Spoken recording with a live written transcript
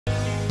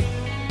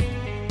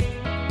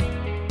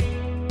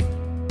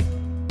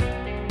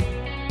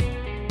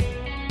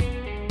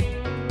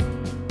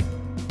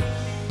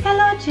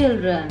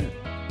children,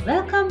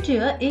 welcome to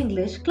your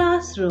English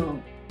classroom.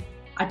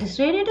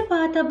 අටශ්‍රේණියට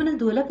පාතබන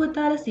දුවල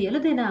පුතාල සියලු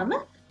දෙනාම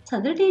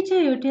Sanduni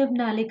teacher YouTube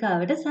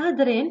නාලිකාවට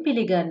සාදරයෙන්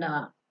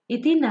පිළිගන්නවා.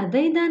 ඉතින් අද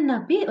ඉඳන්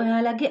අපි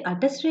ඔයාලගේ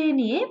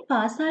අටශ්‍රේණියේ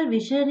පාසල්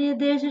විෂය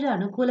නිර්දේශයට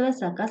අනුකූලව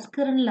සකස්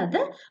කරන ලද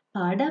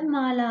පාඩම්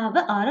මාලාව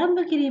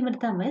ආරම්භ කිරීමට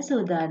තමයි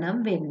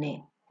සූදානම් වෙන්නේ.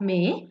 මේ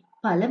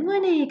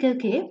පළමුවන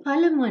ඒකකයේ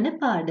පළමුවන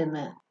පාඩම.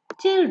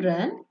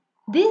 Children,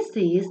 this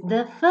is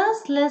the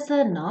first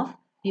lesson of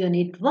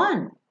Unit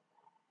 1.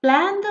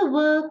 Plan the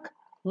work,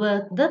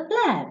 work the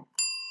plan.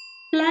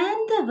 Plan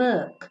the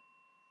work.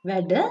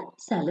 වැඩ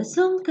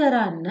සැලසුම්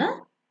කරන්න.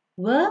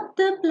 Work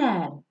the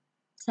plan.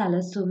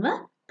 සැලසුම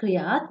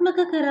ක්‍රියාත්මක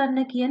කරන්න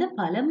කියන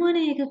පළමුවන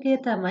ඒකකය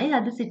තමයි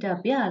අද සිට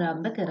අපි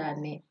ආරම්භ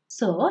කරන්නේ.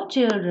 So,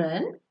 children,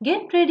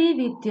 get ready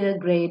with your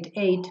grade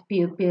 8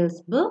 pupils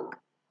book,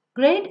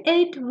 grade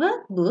 8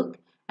 workbook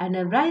and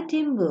a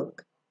writing book.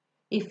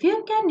 If you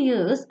can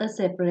use a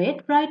separate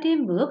writing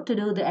book to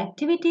do the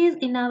activities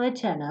in our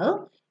channel,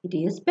 it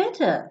is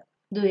better.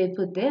 දුවේ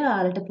පුතේ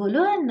ඔයාලට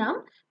පුළුවන් නම්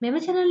මෙම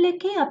channel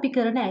එකේ අපි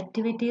කරන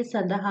activities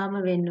සඳහාම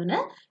වෙන්නුන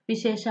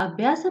විශේෂ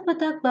අභ්‍යාස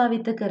පොතක්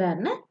භාවිත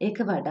කරන්න ඒක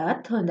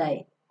වඩාත් හොඳයි.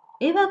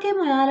 ඒ වගේම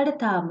ඔයාලට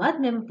තාමත්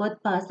මෙම පොත්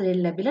පාසලෙන්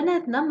ලැබිලා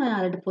නැත්නම්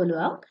ඔයාලට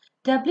පුළුවන්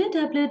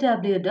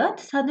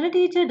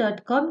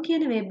www.sadunitr.com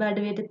කියන වෙබ්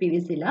අඩවියට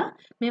පිවිසිලා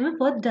මෙම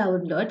පොත්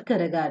download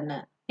කරගන්න.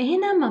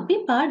 එහෙනම් අපි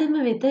පාඩම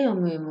වෙත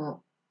යමු වෙමු.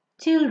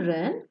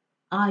 Children,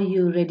 are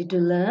you ready to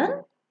learn?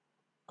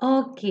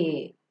 Okay.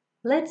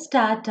 Let's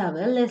start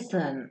our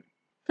lesson.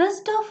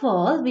 First of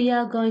all, we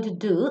are going to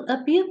do a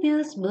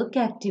pupils book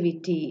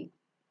activity.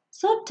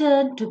 So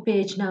turn to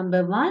page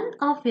number 1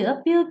 of your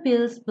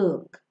pupils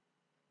book.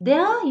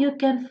 There you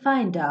can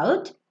find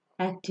out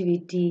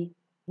activity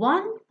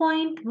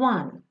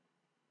 1.1.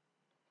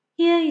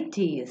 Here it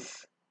is.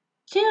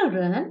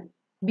 Children,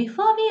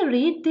 before we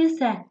read this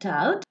act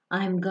out,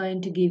 I am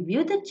going to give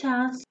you the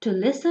chance to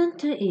listen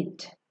to it.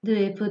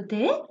 දුවේ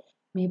පුතේ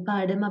මේ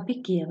පාඩම අපි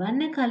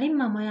කියවන්න කලින්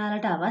මම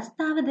ඔයාලට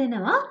අවස්ථාව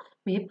දෙනවා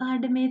මේ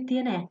පාඩමේ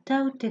තියෙන act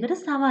out එකට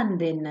සවන්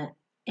දෙන්න.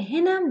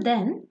 එහෙනම්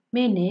දැන්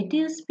මේ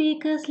native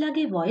speakers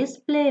ලගේ voice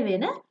play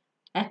වෙන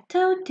act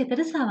out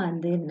එකට සවන්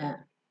දෙන්න.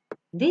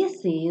 This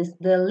is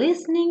the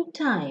listening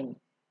time.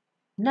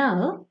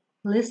 Now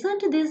listen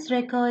to this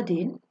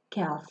recording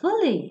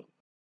carefully.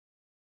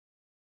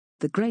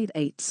 The grade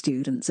 8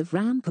 students of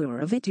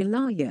Rampura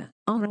Vidyalaya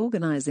are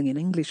organising an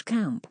English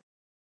camp.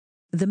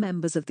 The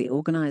members of the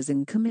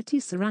organising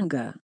committee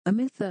Saranga,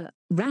 Amitha,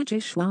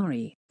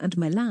 Rajeshwari and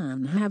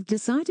Milan have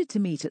decided to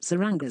meet at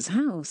Saranga's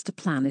house to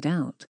plan it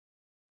out.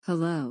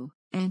 Hello,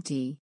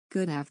 Auntie.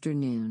 Good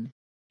afternoon.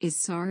 Is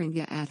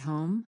Saranga at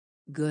home?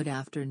 Good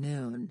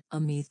afternoon,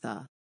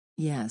 Amitha.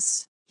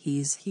 Yes,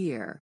 he's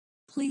here.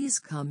 Please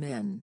come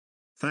in.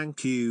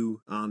 Thank you,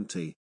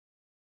 Auntie.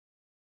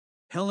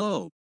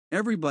 Hello,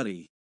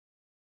 everybody.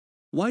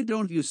 Why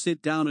don't you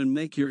sit down and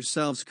make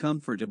yourselves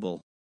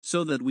comfortable,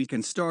 so that we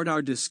can start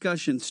our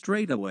discussion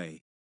straight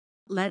away?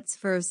 Let's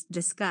first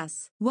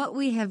discuss what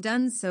we have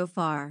done so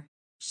far,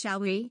 shall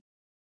we?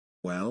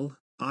 Well,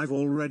 I've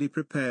already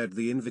prepared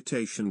the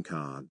invitation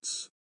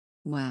cards.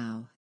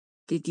 Wow.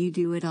 Did you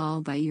do it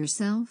all by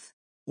yourself?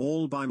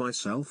 All by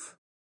myself?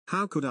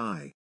 How could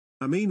I?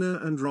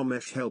 Amina and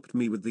Ramesh helped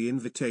me with the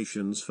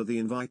invitations for the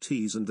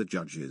invitees and the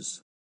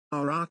judges.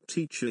 Our art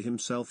teacher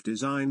himself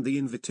designed the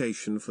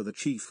invitation for the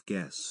chief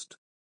guest.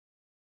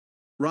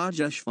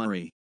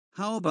 Rajeshwari,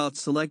 how about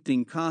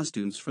selecting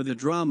costumes for the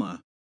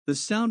drama, the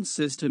sound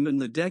system and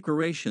the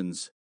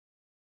decorations?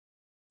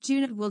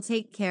 Junit will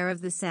take care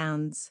of the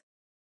sounds.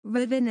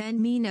 Riven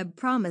and Meena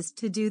promised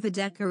to do the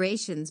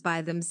decorations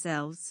by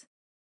themselves.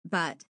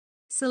 But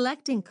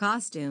selecting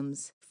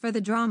costumes for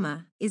the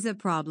drama is a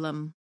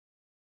problem.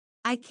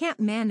 I can't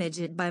manage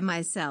it by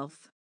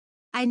myself.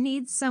 I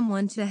need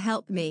someone to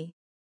help me.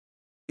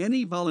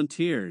 Any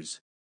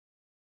volunteers?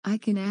 I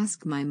can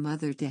ask my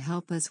mother to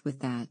help us with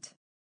that.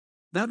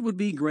 That would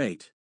be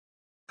great.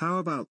 How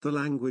about the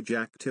language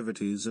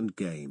activities and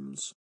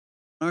games?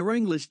 Our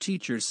English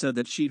teacher said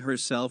that she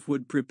herself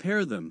would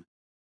prepare them.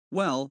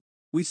 Well,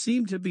 we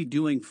seem to be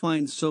doing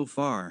fine so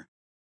far.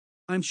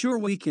 I'm sure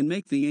we can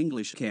make the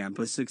English camp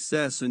a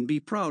success and be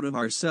proud of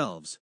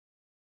ourselves.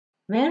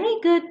 Very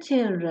good,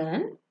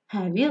 children.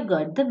 Have you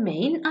got the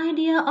main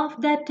idea of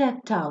that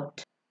act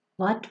out?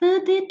 What were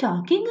they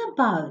talking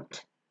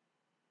about?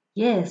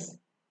 Yes,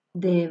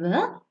 they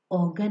were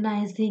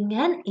organizing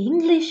an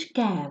English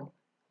camp.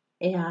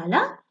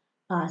 එයාලා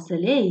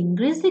පාසලේ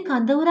ඉංග්‍රීසි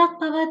කඳවුරක්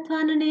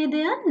පවත්වන්න නේද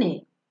යන්නේ?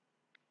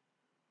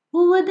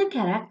 Who were the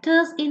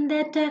characters in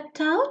that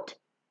act out?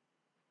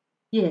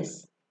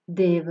 Yes,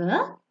 they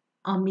were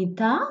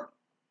Amita,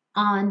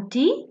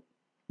 Auntie,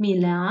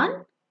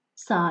 Milan,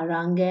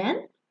 Sarang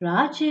and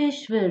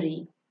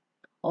Rajeshwari.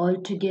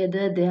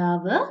 Altogether there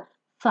were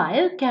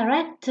 5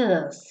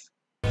 characters.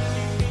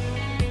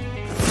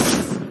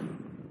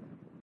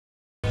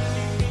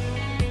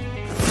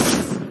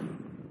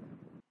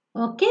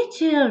 Okay,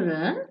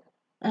 children.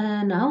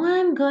 Now I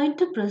am going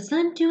to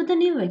present you the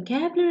new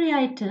vocabulary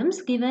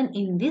items given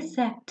in this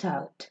act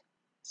out.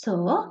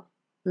 So,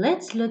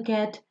 let's look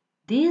at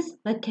these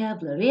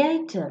vocabulary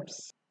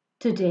items.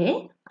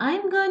 Today,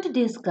 I'm going to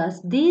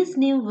discuss these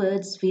new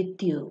words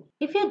with you.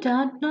 If you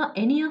don't know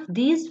any of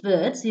these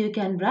words, you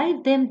can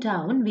write them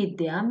down with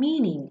their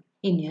meaning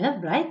in your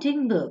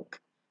writing book.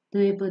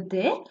 දුවේ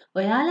පුතේ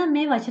ඔයාලා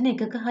මේ වචන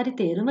එකක හරි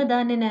තේරුම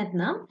දන්නේ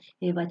නැත්නම්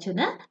ඒ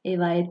වචන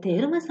ඒවායේ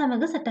තේරුම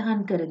සමග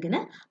සටහන් කරගෙන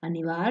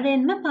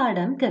අනිවාර්යෙන්ම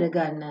පාඩම්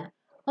කරගන්න.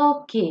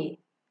 Okay,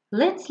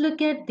 let's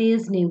look at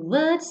these new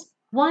words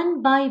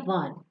one by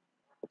one.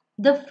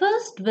 The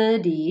first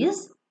word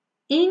is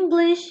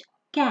English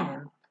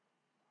camp.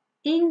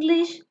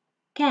 English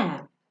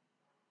camp.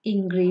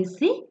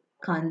 ඉංග්‍රීසි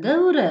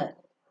කඳවුර.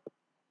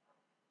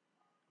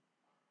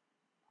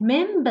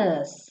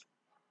 Members.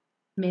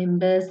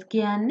 Members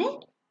කියන්නේ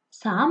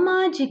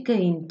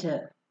සමාජිකයින්ට.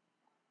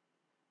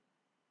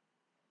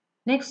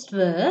 Next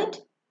word,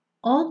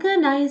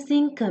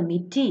 organizing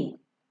committee.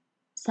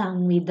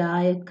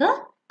 සංවිධායක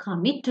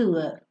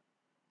කමිටුව.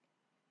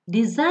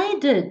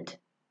 Decided.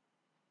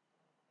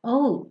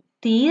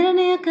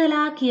 තීරණය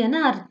කළා කියන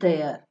අර්ථය.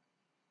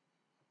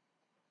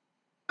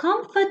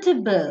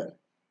 Comfortable.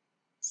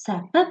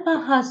 සැප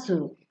පහසු.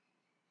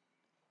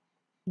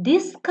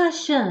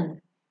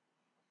 Discussion.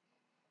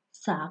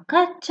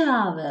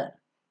 සාකච්ඡාව.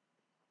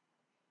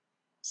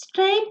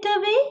 Straight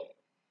away.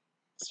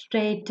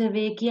 Straight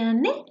away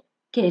කියන්නේ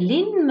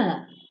කෙලින්ම.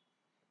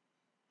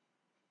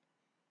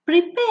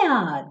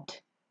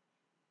 Prepared.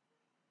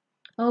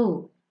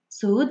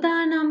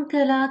 සූදානම්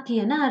කළා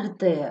කියන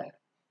අර්ථය.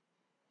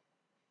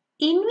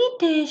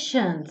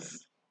 Invitations.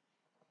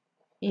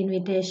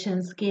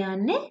 Invitations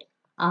කියන්නේ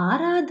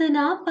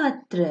ආරාධනා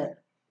පත්‍ර.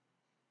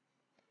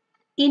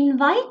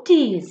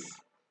 Invitees.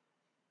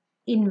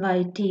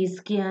 Invitees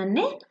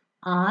කියන්නේ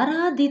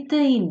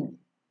ආරාධිතයින්.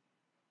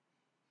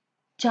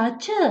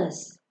 Judges.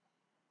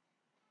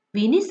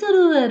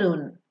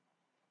 විනිසුරුවරුන්.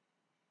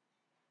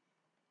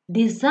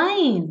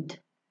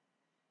 Designed.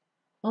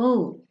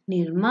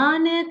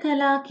 නිර්මාණය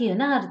කළා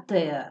කියන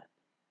අර්ථය.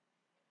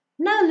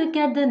 Now look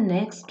at the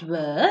next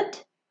word.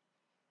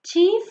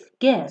 Chief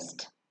guest.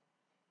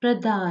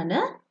 ප්‍රධාන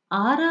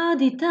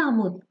ආරාධිත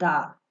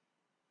අමුත්තා.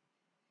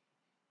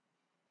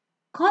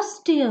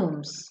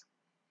 Costumes.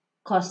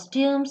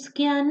 Costumes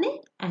කියන්නේ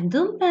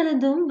ඇඳුම්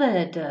පැළඳුම්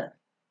වලට.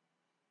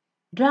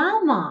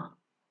 Drama.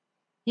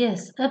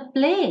 Yes, a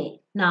play.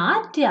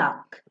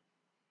 නාට්‍යයක්.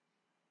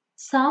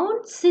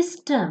 Sound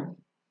system.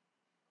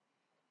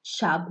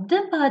 ශබ්ද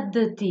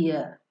පද්ධතිය.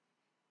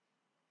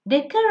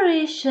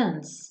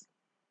 Decorations.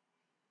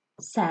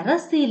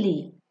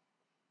 සැරසිලි.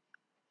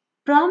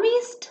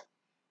 Promised.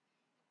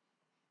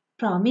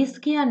 Promise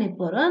කියන්නේ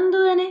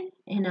පොරොන්දුවනේ.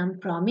 එහෙනම්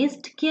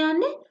promised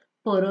කියන්නේ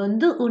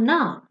පොරොන්දු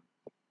වුණා.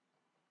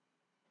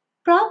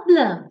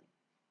 Problem.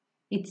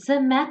 It's a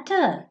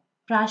matter.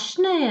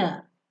 ප්‍රශ්නය.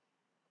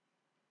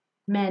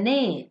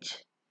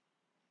 Manage.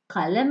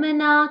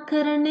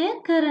 කළමනාකරණය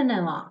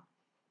කරනවා.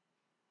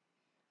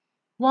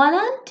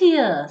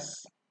 Volunteers.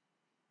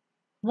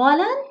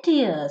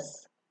 Volunteers.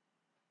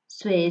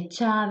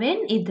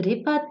 ස්වේච්ඡාවෙන්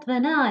ඉදිරිපත්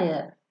වන අය.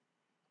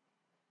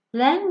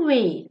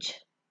 Language.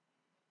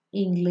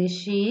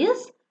 English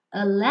is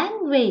a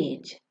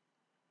language.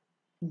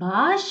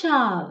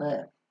 භාෂාව.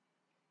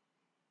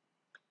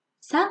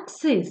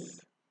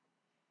 Success.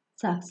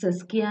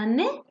 Success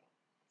කියන්නේ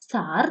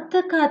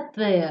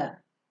සාර්ථකත්වය.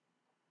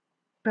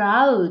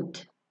 Proud.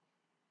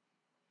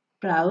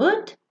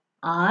 Proud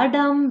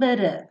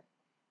ආඩම්බර.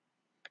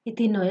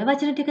 ඉතින් ඔය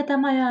වචන ටික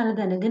තමයි ඔයාලා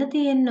දැනගෙන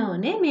තියෙන්න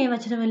ඕනේ. මේ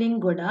වචන වලින්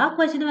ගොඩාක්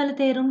වචන වල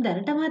තේරුම්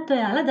දැනටමත්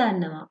ඔයාලා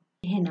දන්නවා.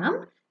 එහෙනම්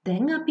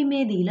දැන් අපි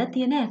මේ දීලා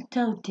තියෙන act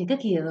out එක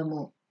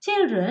කියවමු.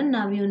 Children,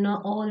 now you know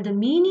all the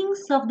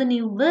meanings of the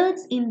new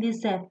words in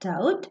this act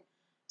out.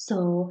 So,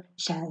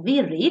 shall we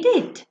read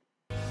it?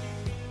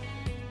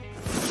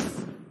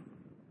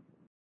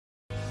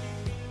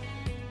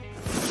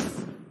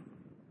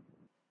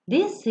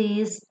 This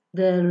is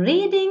the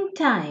reading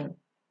time.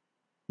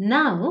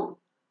 Now,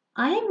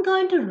 I am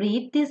going to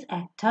read this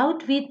act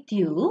out with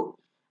you,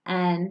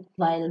 and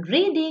while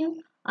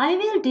reading, I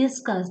will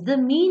discuss the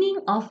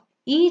meaning of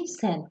each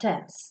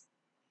sentence.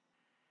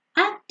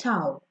 Act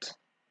out.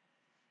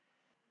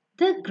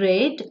 The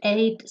grade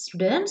 8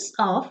 students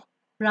of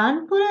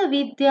Ranpura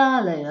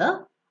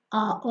Vidyalaya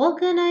are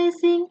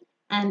organizing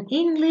an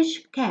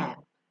English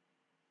camp.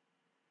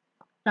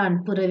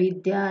 Ranpura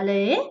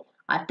Vidyalaye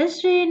 8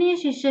 ශ්‍රේණියේ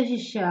ශිෂ්‍ය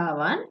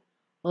ශිෂ්‍යාවන්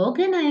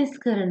organize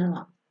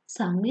කරනවා.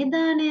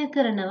 සංවිධානය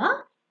කරනවා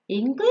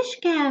English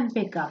camp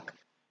එකක්.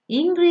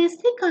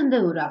 ඉංග්‍රීසි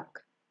කඳවුරක්.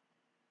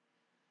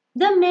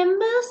 The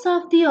members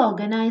of the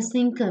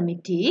organizing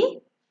committee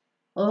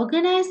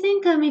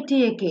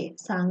එකේ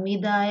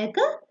සංවිධායක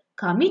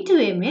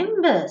කමිටුවේ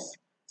members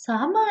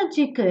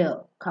සමාජිකයෝ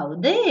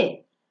කවුද ඒ?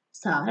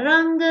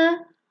 Saranga,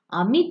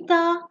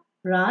 Amitha,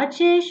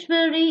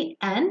 රාජේශ්වරි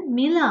and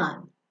Milan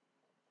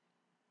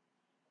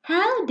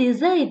have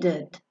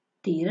decided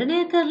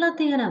තීරණය කරලා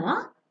තියෙනවා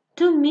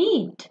to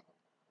meet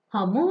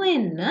හමු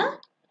වෙන්න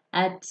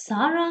at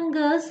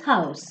Saranga's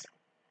house.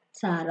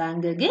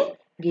 සාරංගගේ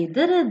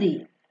ගෙදරදී.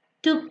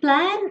 To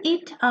plan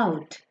it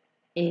out.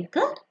 ඒක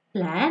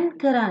plan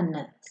කරන්න,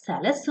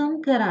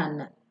 සැලසුම් කරන්න.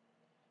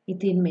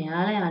 ඉතින්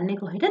මෙයාලා යන්නේ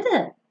කොහෙටද?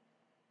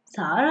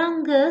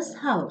 Saranga's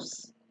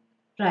house.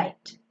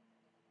 Right.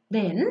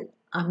 Then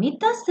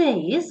Amita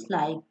says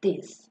like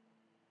this.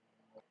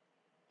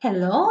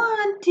 Hello,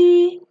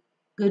 Auntie.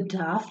 Good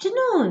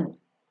afternoon.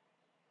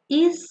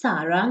 Is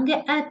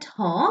Saranga at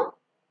home?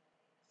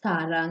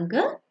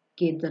 Saranga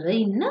ගෙදර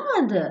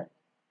ඉන්නවද?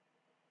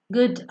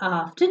 Good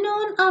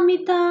afternoon,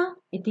 Amita.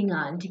 ඉතින්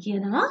ආන්ටි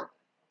කියනවා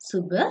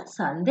සුබ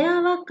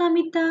සන්ධ්‍යාවක්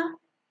Amitha.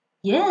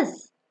 Yes.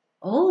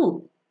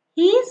 Oh,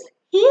 he's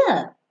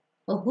here.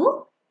 ඔහු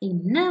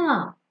ඉන්නවා.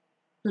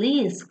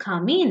 Please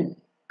come in.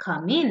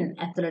 Come in.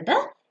 ඇතුළට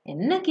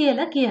එන්න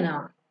කියලා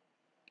කියනවා.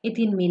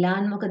 ඉතින්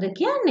මිලාන් මොකද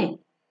කියන්නේ?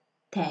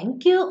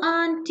 Thank you,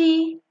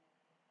 auntie.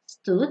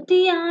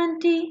 ස්තුතියි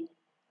auntie.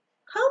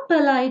 How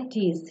polite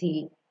is he?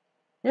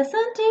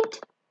 Isn't it?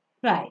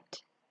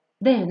 Right.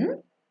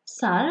 Then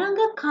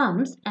Saranga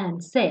comes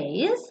and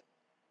says,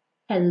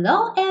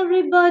 Hello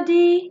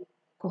everybody.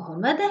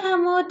 කොහොමද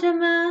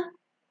හැමෝටම?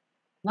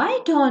 Why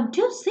don't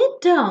you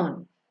sit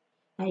down?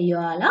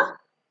 අයියාලා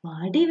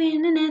වාඩි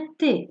වෙන්න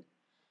නැත්තේ?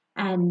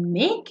 And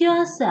make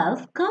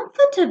yourself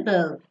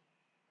comfortable.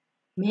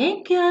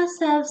 Make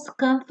yourselves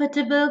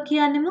comfortable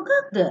කියන්නේ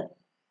මොකක්ද?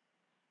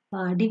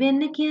 වාඩි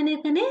වෙන්න කියන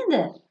එක නේද?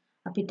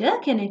 අපිට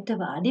කෙනෙක්ට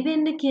වාඩි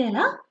වෙන්න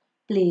කියලා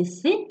please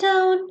sit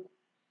down.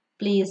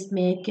 Please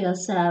make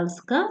yourselves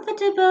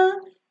comfortable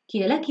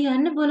කියලා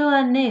කියන්න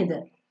පුළුවන් නේද?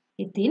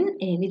 ඉතින්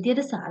ඒ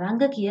විදිහට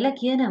සාරංග කියලා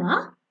කියනවා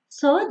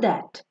so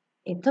that.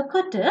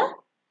 එතකොට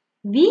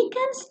we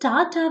can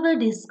start our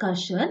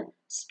discussion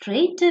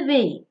straight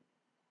away.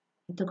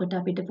 එතකොට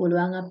අපිට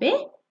පුළුවන් අපේ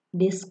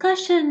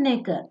discussion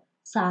එක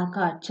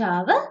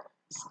සාකච්ඡාව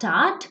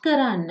start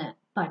කරන්න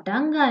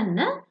පටන්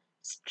ගන්න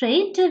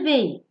straight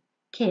away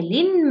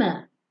කෙලින්ම.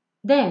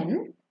 Then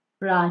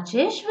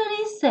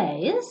Rajeshwari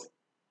says,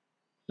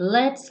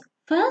 let's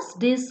first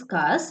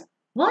discuss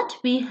what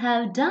we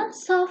have done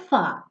so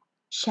far.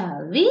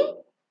 Shall we?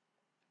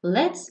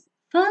 Let's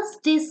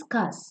first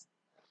discuss.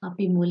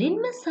 අපි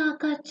මුලින්ම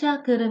සාකච්ඡා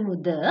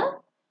කරමුද?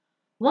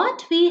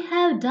 What we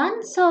have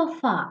done so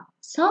far.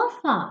 So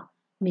far.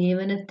 මේ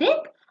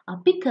වනතෙක්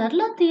අපි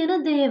කරලා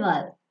තියෙන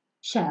දේවල්.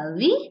 Shall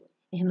we?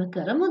 එහෙම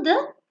කරමුද?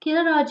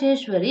 කියලා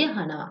රාජේශ්වරි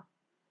අහනවා.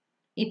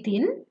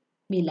 ඉතින්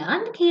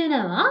මිලාන්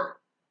කියනවා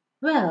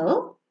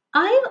well,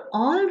 I've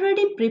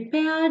already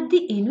prepared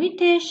the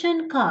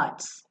invitation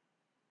cards.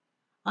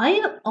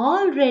 I've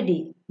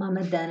already මම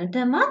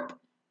දැනටමත්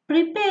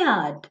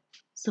prepared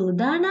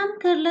සූදානම්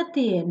කරලා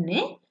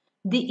තියෙන්නේ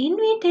the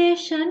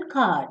invitation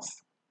cards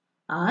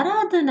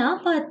ආරාධනා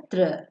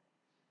පත්‍ර.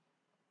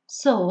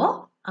 So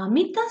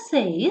Amita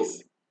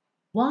says,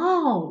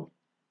 wow,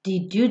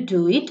 did you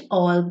do it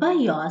all by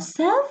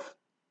yourself?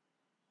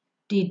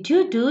 Did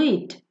you do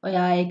it?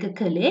 ඔයා ඒක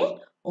කළේ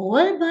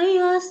all by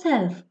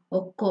yourself.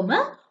 ඔක්කොම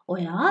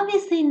ඔයා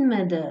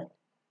විසින්මද?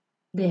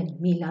 Then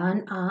Milan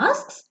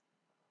asks,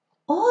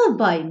 all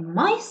by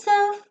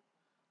myself?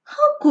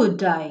 How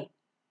could I?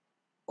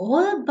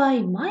 All by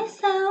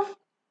myself?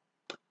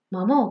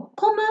 මම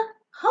ඔක්කොම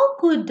how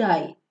could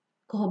I?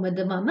 කොහොමද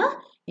මම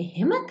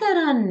එහෙම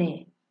කරන්නේ?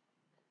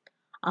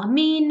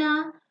 Amina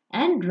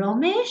and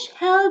Ramesh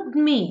helped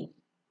me.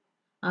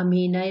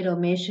 Aminai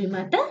Rameshයි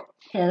මට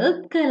help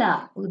කළා,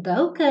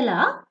 උදව්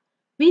කළා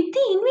with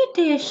the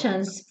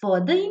invitations for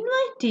the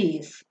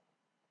invitees.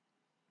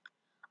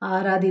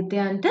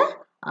 ආරාධිතයන්ට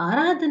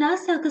ආරාධනා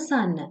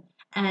සකසන්න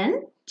and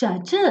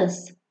judges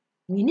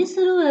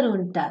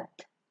විනිසුරුවරුන්ටත්.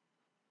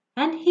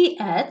 And he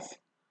adds,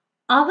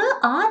 our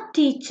art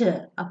teacher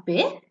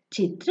අපේ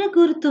චිත්‍ර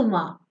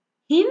ගුරුතුමා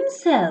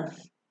himself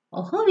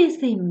ඔහු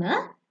විසින්ම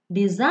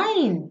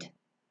designed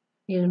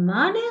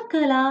නිර්මාණය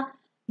කළා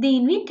the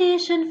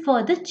invitation for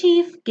the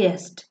chief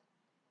guest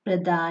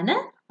ප්‍රධාන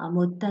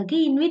අමුත්තගේ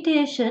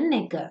invitation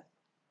එක.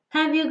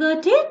 Have you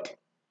got it?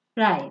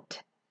 Right.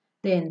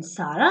 Then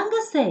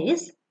Saranga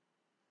says,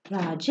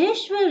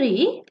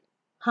 Rajeshwari,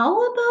 how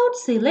about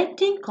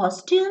selecting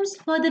costumes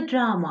for the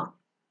drama?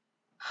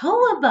 How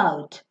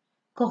about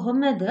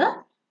කොහොමද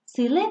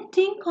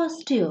selecting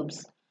costumes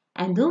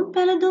ඇඳුම්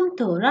පැළඳුම්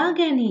තෝරා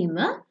ගැනීම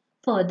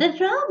for the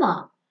drama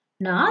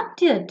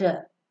නාට්‍යයට?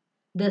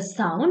 The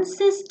sound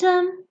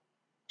system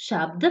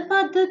ශබ්ද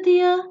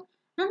පද්ධතිය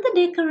and the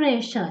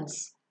decorations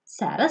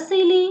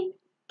සැරසිලි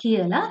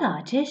කියලා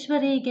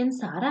රාජේශ්වරීගෙන්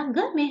සාරංග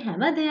මේ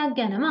හැම දෙයක්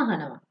ගැනම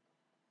අහනවා.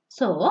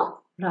 So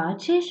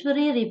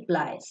Rajeshwari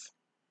replies,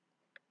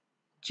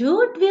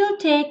 Jude will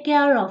take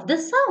care of the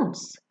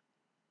sounds.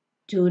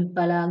 Jude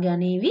බලා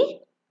ගනීවි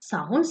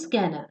sounds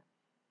ගැන.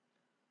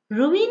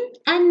 Ruin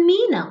and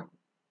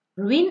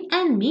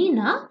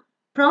Meena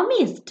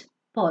promised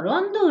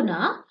පොරොන්දු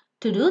වුණා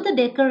to do the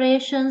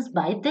decorations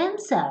by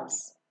themselves.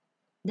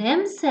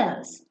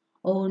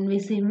 ඔවුන්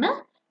විසින්ම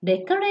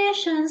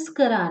decorations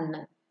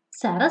කරන්න,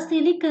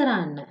 සැරසිලි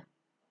කරන්න.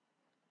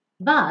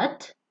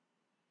 But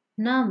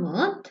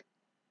නමුත්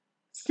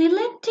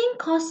selecting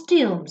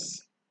costumes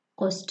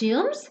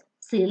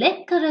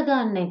select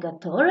කරගන්න එක,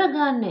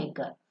 තෝරගන්න එක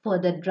For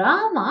the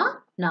drama,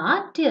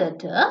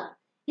 නාට්‍යයට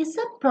is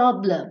a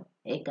problem.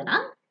 ඒක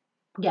නම්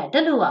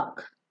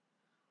ගැටලුවක්.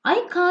 I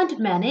can't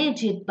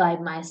manage it by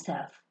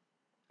myself.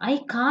 I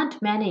can't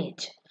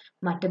manage.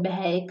 මට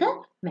බෑ ඒක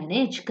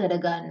manage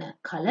කරගන්න,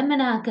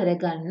 කළමනා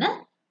කරගන්න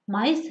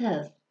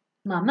myself.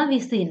 මම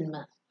විසින්ම.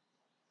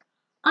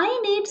 I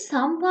need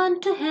someone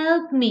to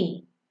help me.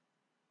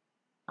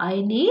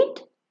 I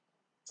need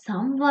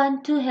someone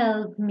to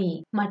help me.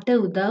 මට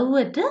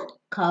උදව්වට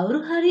කවුරු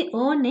හරි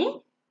ඕනේ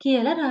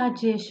කියලා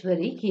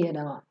රාජේශ්වරි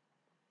කියනවා.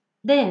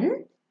 Then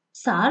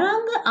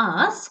Saranga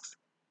asks,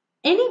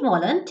 any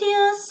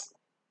volunteers?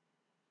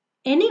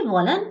 Any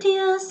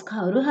volunteers?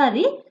 කවුරු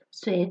හරි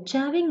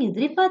ස්වේච්ඡාවෙන්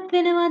ඉදිරිපත්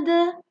වෙනවද?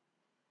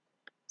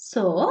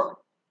 So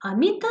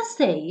Amita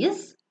says,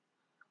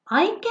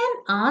 I can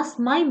ask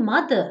my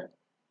mother.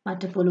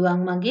 මට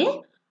පුළුවන් මගේ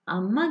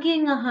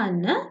අම්මගෙන්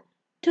අහන්න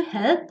to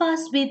help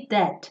us with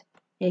that.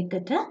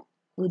 ඒකට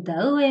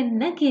උදව්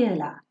වෙන්න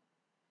කියලා.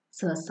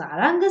 So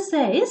Saranga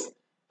says,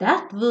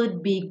 that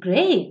would be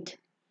great.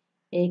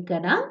 ඒක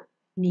නම්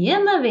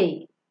නියම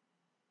වෙයි.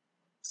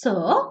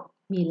 So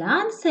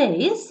Milan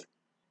says,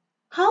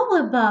 how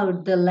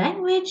about the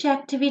language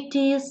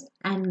activities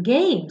and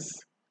games?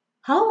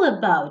 How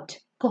about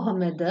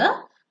කොහොමද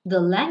the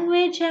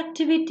language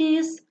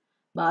activities,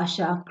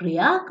 භාෂා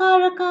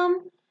ක්‍රියාකාරකම්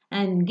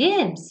and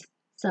games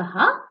සහ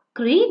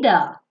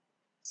ක්‍රීඩා?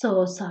 So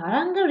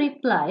Saranga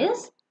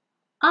replies,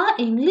 our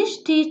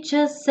English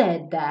teacher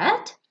said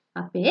that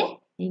අපේ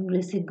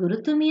ඉංග්‍රීසි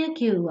ගුරුතුමිය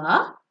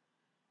කිව්වා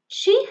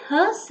she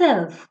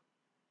herself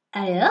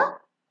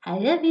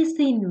ඇය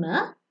විසින්ම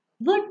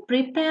would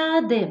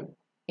prepare them.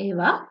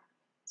 ඒවා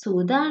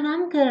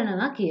සූදානම්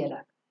කරනවා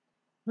කියලා.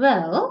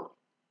 Well,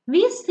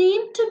 we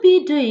seem to be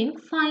doing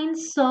fine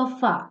so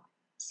far.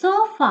 So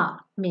far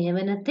මේ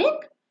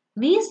වනතෙක්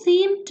we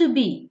seem to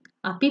be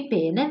අපි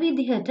පේන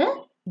විදිහට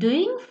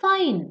doing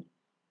fine.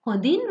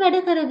 හොඳින් වැඩ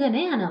කරගෙන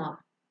යනවා.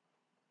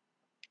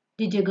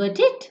 Did you got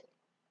it?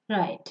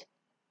 Right.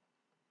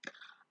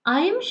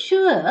 I am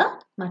sure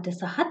මට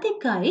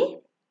සහතිකයි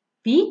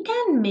we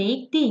can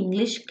make the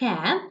English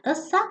camp a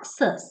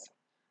success.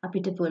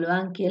 අපිට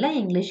පුළුවන් කියලා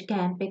English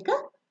camp එක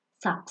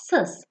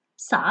success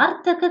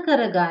සාර්ථක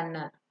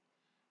කරගන්න.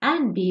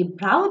 And be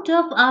proud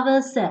of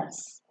ourselves.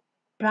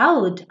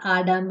 Proud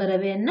ආඩම්බර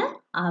වෙන්න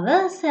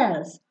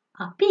ourselves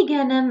අපි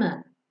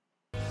ගැනම.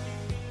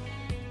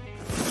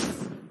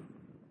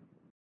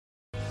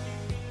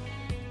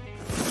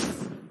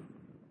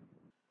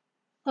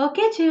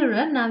 Okay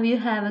children, now you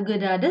have a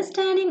good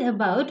understanding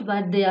about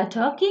what they are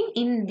talking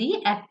in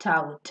the act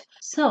out.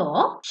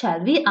 So,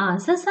 shall we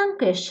answer some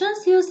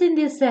questions using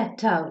this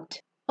act out?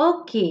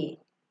 Okay,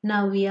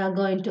 now we are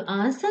going to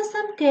answer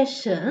some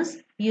questions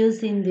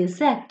using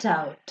this act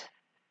out.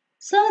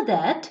 So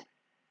that,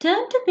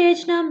 turn to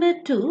page number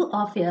 2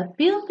 of your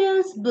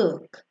Pupil's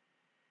book.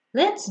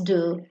 Let's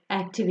do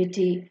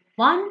activity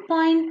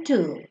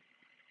 1.2.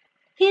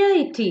 Here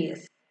it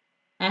is.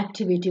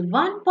 Activity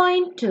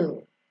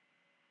 1.2.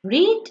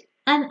 Read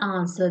and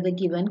answer the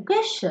given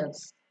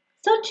questions.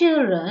 So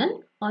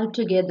children,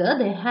 altogether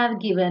they have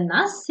given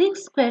us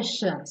 6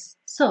 questions.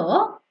 So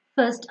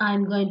first I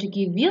am going to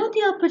give you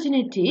the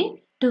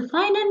opportunity to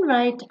find and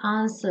write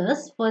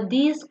answers for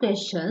these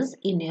questions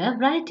in your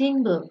writing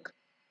book.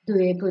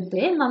 දුවේ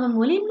පුතේ මම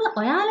මුලින්ම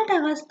ඔයාලට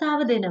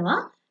අවස්ථාව දෙනවා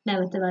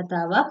නැවත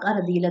වතාවක් අර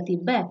දීලා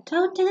තිබ්බ act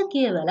out එක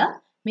කියවලා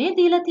මේ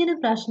දීලා තියෙන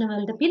ප්‍රශ්න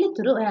වලට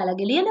පිළිතුරු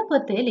ඔයාලගේ ලියන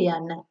පොතේ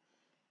ලියන්න.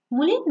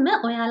 මුලින්ම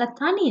ඔයාලා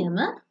තනියම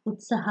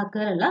උත්සාහ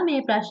කරලා මේ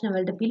ප්‍රශ්න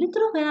වලට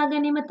පිළිතුරු හොයා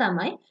ගැනීම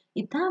තමයි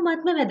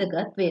ඉතාමත්ම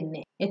වැදගත්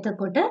වෙන්නේ.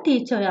 එතකොට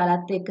ටීචර්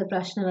ඔයාලත් එක්ක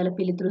ප්‍රශ්න වල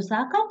පිළිතුරු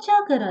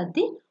සාකච්ඡා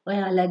කරද්දී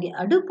ඔයාලගේ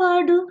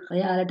අඩුපාඩු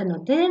ඔයාලට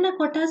නොතේරෙන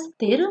කොටස්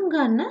තේරුම්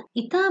ගන්න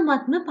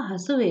ඉතාමත්ම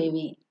පහසු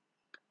වේවි.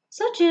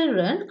 So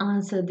children,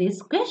 answer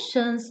these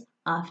questions.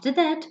 After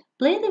that,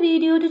 play the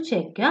video to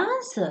check your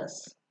answers.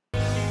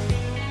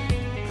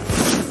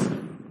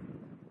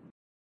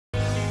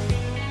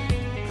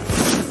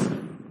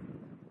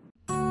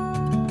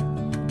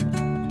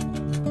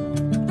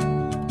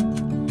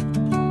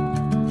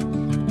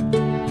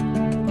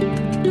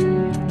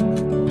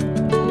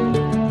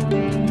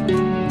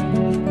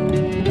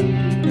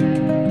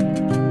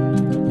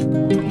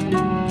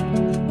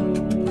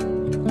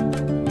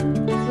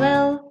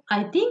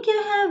 I think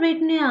you have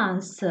written your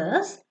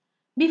answers.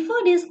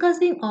 Before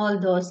discussing all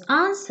those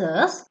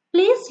answers,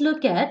 please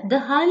look at the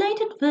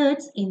highlighted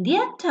words in the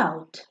act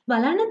out.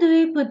 බලන්න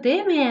දුවේ පුතේ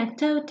මේ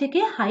act out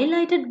එකේ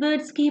highlighted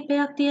words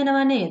කීපයක්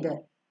තියෙනවා නේද?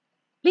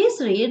 Please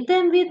read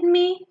them with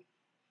me.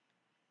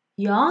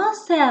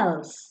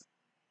 Yourselves.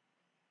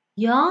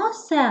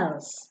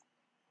 Yourselves.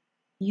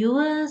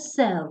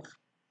 Yourself.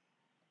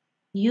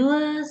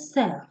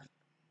 Yourself.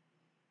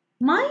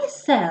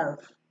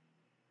 Myself.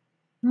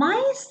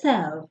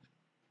 Myself.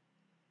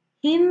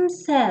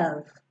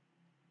 Himself.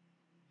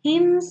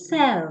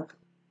 Himself.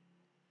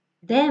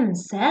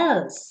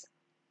 Themselves.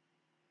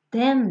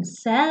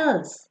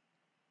 Themselves.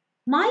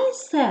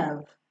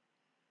 Myself.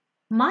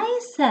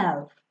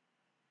 Myself.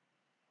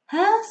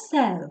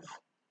 Herself.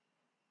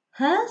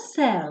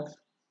 Herself.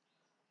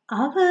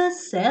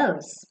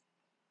 Ourselves.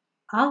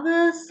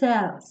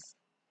 Ourselves.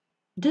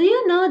 Do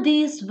you know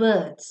these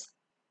words?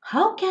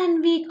 How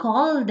can we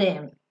call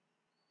them?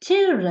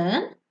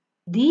 Children,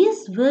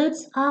 these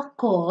words are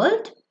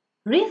called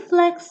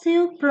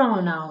reflexive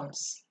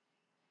pronouns.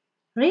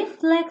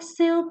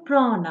 Reflexive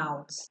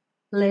pronouns.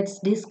 Let's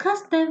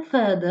discuss them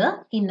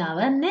further in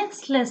our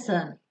next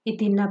lesson.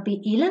 ඉතින් අපි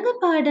ඊළඟ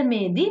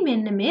පාඩමේදී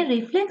මෙන්න මේ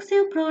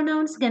reflexive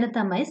pronouns ගැන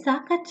තමයි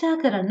සාකච්ඡා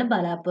කරන්න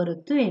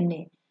බලාපොරොත්තු වෙන්නේ.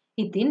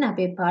 ඉතින්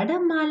අපේ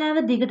පාඩම් මාලාව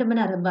දිගටම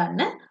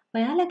නරඹන්න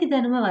ඔයාලගේ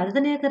දැනුම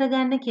වර්ධනය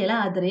කරගන්න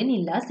කියලා ආදරයෙන්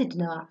ඉල්ලා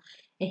සිටිනවා.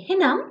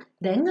 එහෙනම්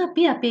දැන්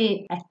අපි අපේ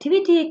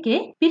activity එකේ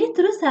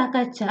පිළිතුරු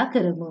සාකච්ඡා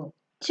කරමු.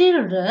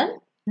 Children,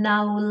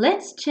 now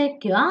let's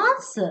check your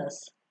answers.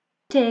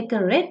 Take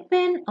a red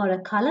pen or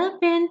a color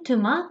pen to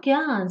mark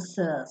your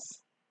answers.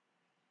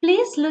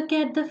 Please look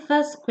at the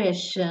first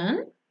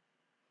question.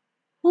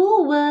 Who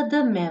were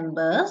the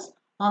members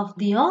of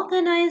the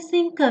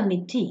organizing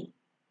committee?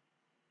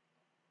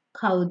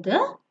 කවුද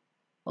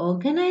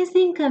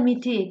organizing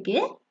committee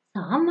එකේ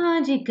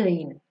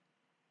සමාජිකයින්?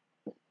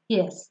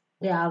 Yes,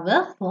 there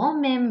were 4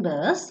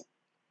 members.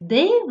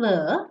 They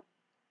were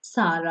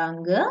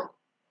Saranga,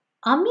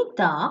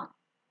 Amita,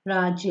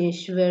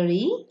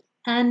 Rajeshwari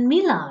and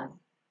Milan.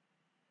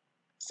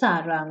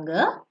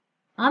 Saranga,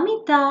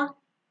 Amita,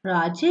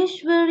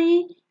 Rajeshwari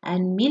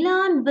and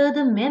Milan were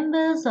the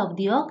members of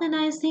the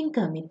organizing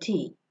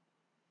committee.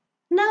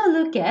 Now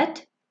look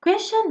at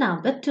question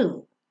number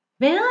 2.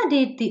 Where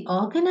did the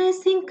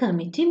organizing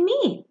committee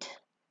meet?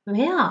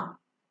 Where?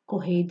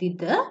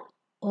 කොහෙදද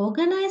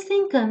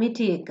organizing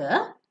committee එක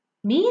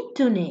meet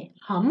උනේ?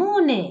 හමු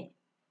උනේ?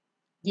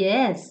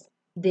 Yes,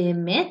 they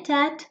met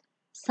at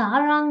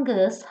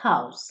Saranga's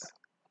house.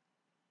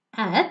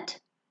 At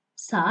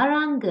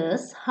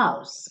Saranga's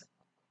house.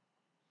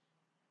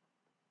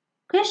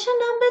 Question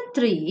number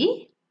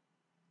 3.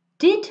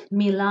 Did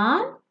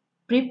Milan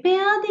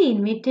prepare the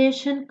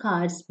invitation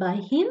cards by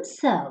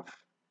himself?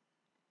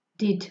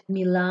 Did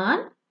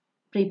Milan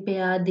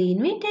prepare the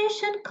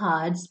invitation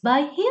cards by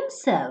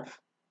himself?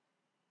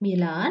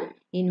 Milan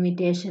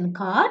invitation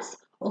cards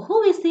ඔහු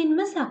විසින්ම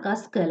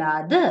සකස්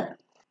කළාද?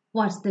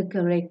 What's the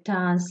correct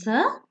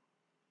answer?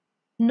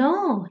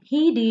 No,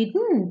 he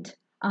didn't.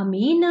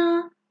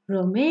 Amina,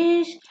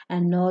 Ramesh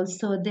and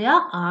also their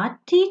art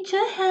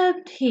teacher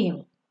helped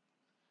him.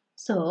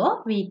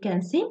 So we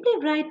can simply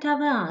write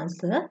our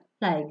answer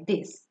like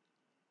this.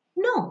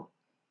 No.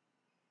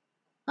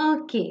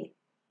 Okay,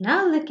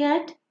 now look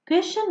at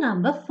question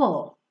number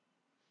 4.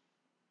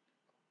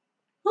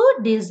 Who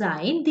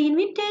designed the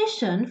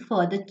invitation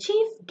for the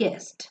chief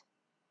guest?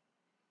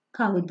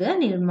 කවුද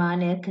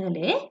නිර්මාණය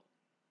කළේ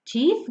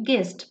chief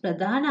guest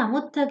ප්‍රධාන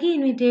අමුත්තගේ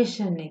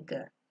invitation එක?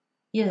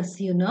 Yes,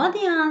 you know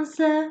the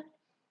answer.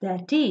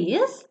 That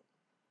is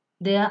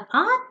their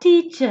art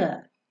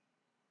teacher.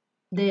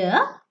 Their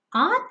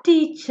art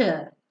teacher.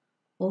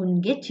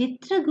 උන්ගේ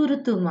චිත්‍ර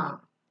ගුරුතුමා.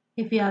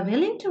 If you are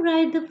willing to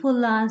write the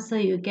full answer,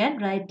 you can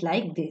write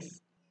like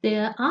this.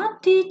 Their art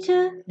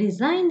teacher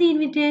designed the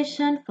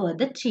invitation for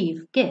the chief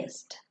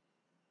guest.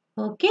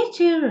 Okay,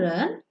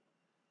 children.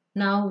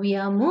 Now we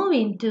are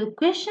moving to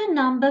question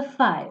number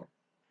 5.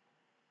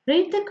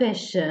 Read the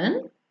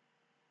question.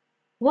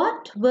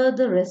 What were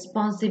the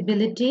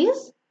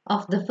responsibilities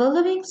of the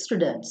following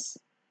students?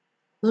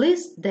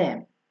 List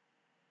them.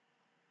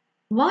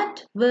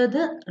 What were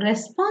the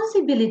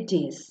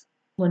responsibilities?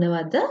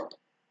 මොනවද?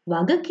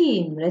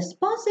 වගකීම්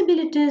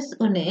responsibilities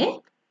උනේ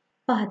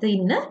පහත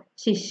ඉන්න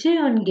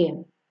ශිෂ්‍යයන්ගෙන්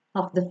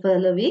of the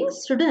following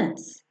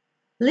students.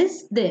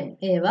 List them.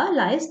 ඒවා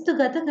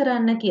ලයිස්තුගත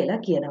කරන්න කියලා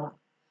කියනවා.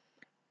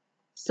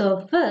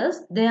 So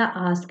first they are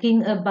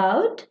asking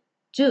about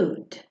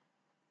Jude.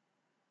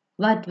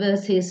 What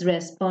was his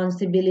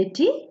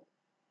responsibility?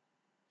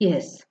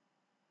 Yes,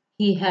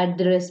 he had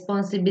the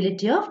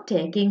responsibility of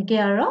taking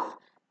care of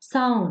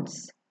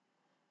sounds.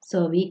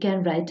 So we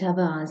can write our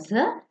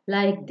answer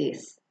like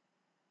this.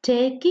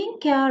 Taking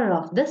care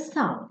of the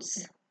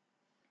sounds.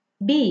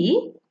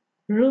 B.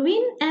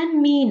 Ruin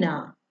and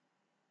Meena.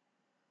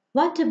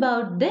 What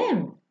about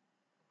them?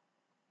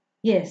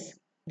 Yes,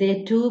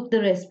 they took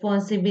the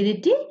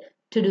responsibility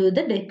to do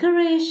the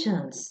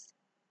decorations.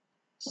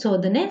 So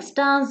the next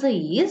answer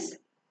is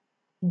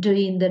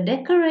doing the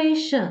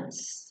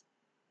decorations.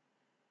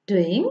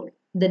 Doing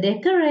the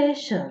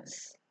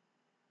decorations.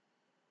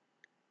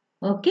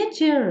 Okay,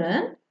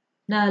 children.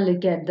 Now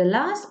look at the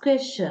last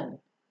question.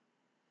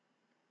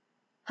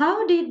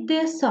 How did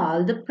they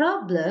solve the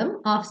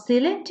problem of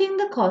selecting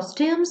the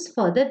costumes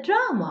for the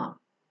drama?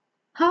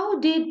 How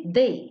did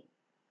they?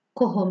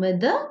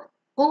 කොහොමද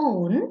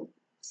ඔවුන්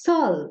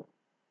solve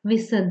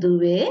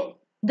විසඳුවේ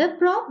the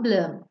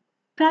problem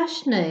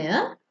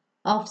ප්‍රශ්නය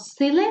of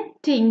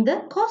selecting the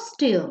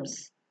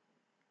costumes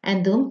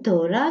ඇඳුම්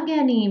තෝරා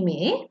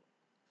ගැනීමේ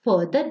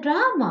for the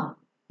drama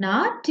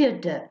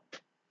නාට්‍යයට?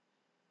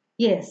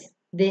 Yes,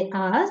 they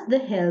asked the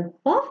help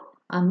of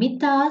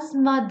Amita's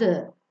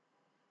mother.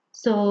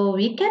 So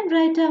we can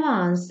write our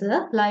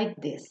answer like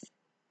this.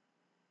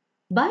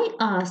 By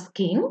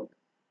asking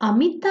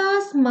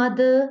Amita's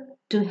mother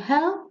to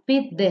help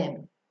with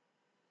them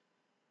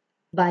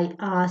by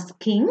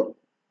asking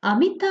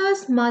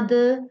Amita's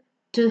mother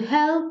to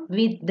help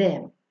with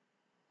them.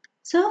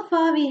 So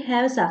far we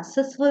have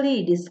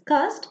successfully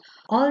discussed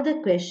all the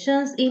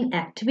questions in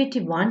activity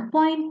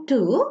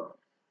 1.2.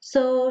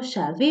 So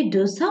shall we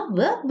do some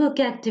workbook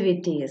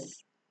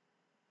activities?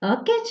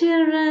 Okay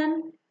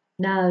children,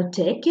 now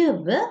take your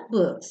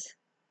workbooks.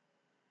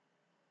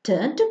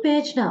 Turn to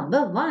page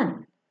number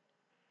 1.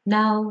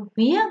 Now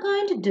we are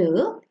going to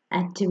do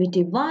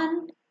activity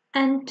 1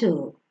 and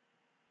 2.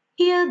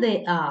 Here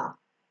they are.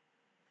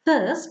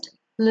 First,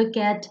 look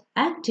at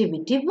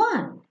activity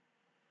 1.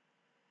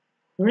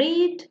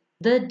 Read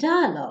the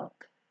dialogue.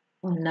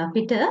 ඔන්න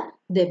අපිට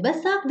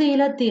දෙබසක්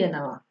දීලා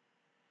තියෙනවා.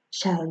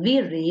 Shall we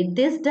read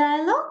this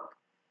dialogue?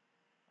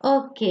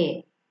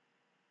 Okay.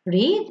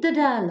 Read the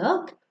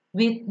dialogue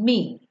with me.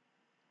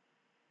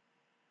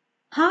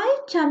 Hi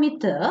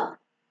Chamita.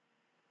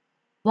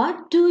 What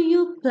do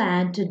you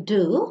plan to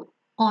do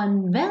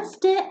on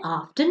Wednesday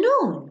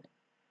afternoon?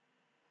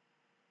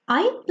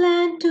 I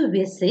plan to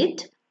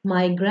visit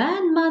my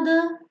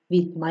grandmother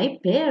with my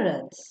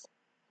parents.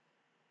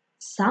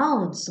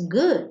 Sounds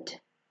good.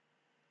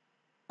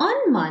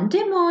 On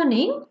Monday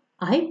morning,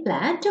 I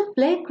plan to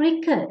play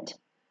cricket.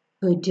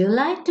 Would you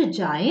like to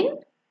join?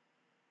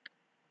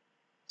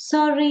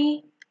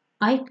 Sorry,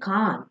 I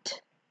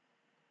can't.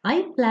 I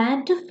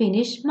plan to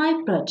finish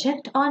my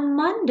project on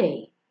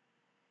Monday.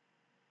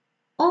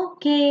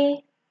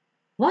 Okay.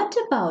 What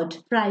about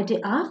Friday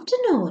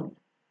afternoon?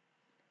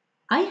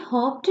 I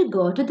hope to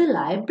go to the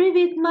library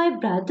with my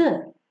brother.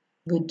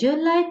 Would you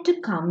like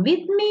to come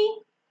with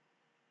me?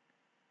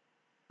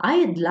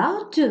 I'd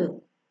love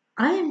to.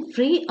 I am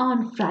free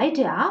on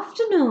Friday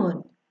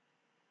afternoon.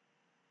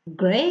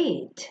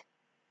 Great.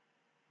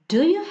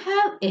 Do you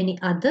have any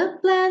other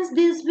plans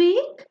this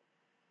week?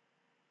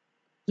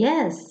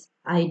 Yes,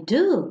 I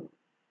do.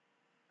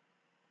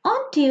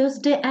 On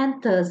Tuesday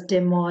and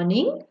Thursday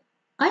morning,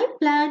 I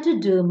plan to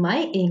do my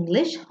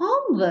English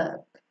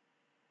homework.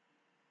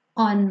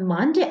 On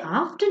Monday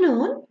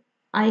afternoon,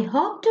 I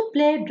hope to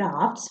play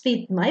drafts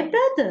with my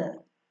brother.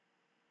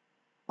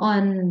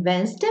 On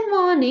Wednesday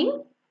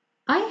morning,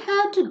 I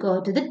have to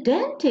go to the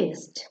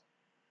dentist.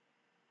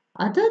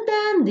 Other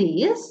than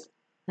these,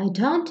 I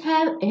don't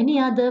have any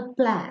other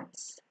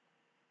plans.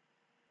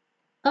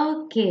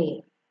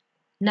 Okay,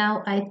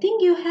 now I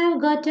think you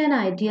have got an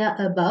idea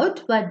about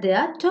what they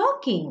are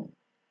talking.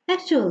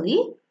 Actually,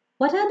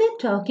 what are they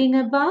talking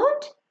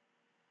about?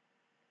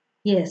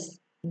 Yes,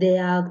 they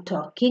are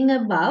talking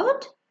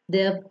about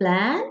their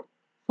plan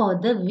for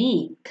the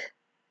week.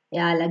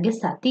 එයාලගේ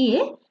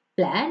සතියේ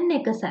plan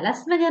එක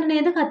සලස්ම ගැන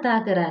නේද කතා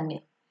කරන්නේ.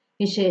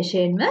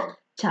 විශේෂයෙන්ම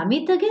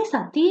චමිතගේ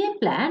සතියේ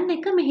plan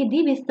එක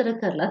මෙහිදී විස්තර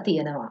කරලා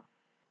තියෙනවා.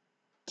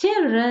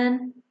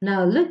 Children,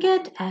 now look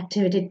at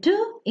activity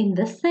 2 in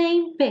the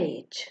same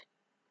page.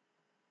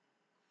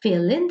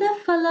 Fill in the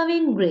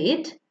following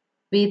grid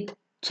with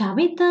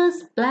Chamita's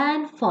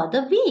plan for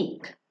the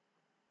week.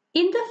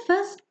 In the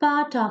first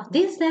part of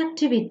this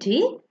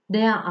activity,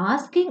 they are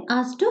asking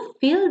us to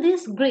fill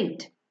this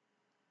grid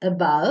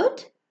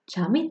about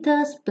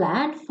Chamita's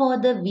plan for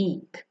the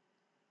week.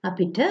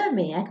 අපිට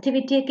මේ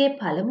activity එකේ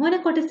පළමුවන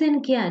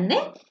කොටසෙන් කියන්නේ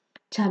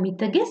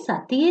චමිතගේ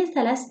සතියේ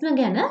සැලැස්ම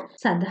ගැන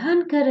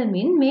සඳහන්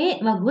කරමින් මේ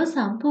වගුව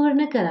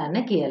සම්පූර්ණ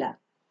කරන්න කියලා.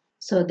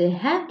 So they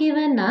have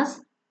given us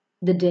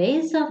the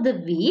days of the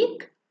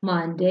week,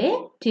 Monday,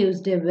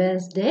 Tuesday,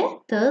 Wednesday,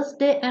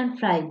 Thursday and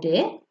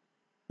Friday,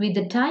 with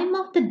the time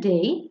of the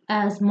day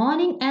as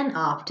morning and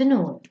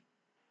afternoon.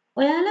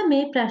 ඔයාලා මේ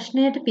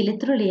ප්‍රශ්නයට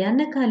පිළිතුරු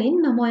ලියන්න කලින්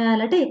මම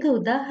ඔයාලට එක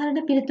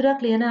උදාහරණ පිළිතුරක්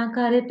ලියන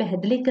ආකාරය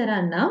පැහැදිලි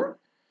කරන්නම්.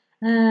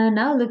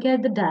 Now look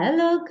at the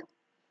dialogue.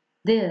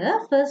 There,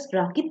 first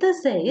Rakita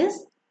says,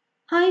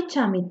 Hi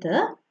Chamita,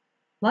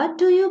 what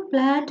do you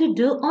plan to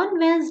do on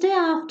Wednesday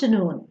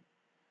afternoon?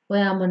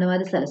 ඔයා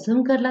මොනවද සැලසුම්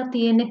කරලා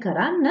තියෙන්නේ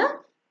කරන්න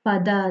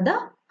පදාදා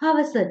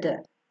හවසට?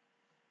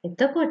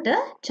 එතකොට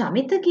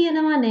චමිත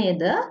කියනවා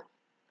නේද?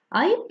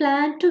 I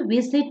plan to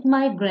visit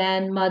my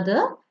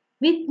grandmother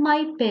with my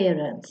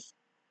parents.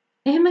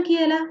 එහෙම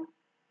කියලා.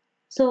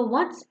 So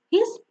what's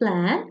his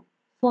plan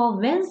for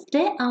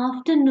Wednesday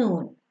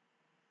afternoon?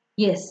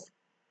 Yes,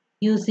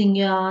 using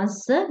your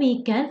answer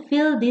we can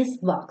fill this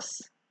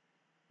box.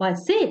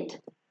 What's it?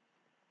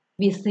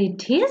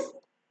 Visit his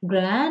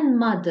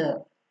grandmother.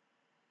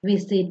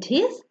 Visit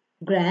his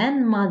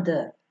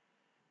grandmother.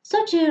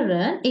 So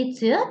children,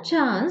 it's your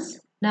chance.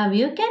 Now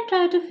you can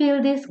try to fill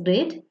this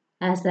grid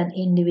as an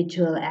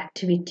individual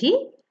activity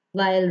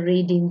while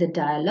reading the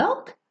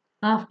dialogue.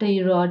 After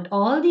you wrote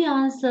all the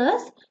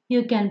answers,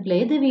 you can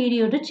play the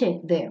video to check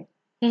them.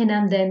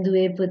 එහෙනම් දැන්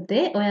දුවේ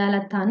පුතේ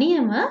ඔයාලා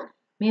තනියම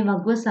මේ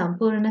වගුව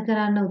සම්පූර්ණ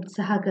කරන්න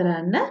උත්සාහ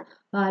කරන්න.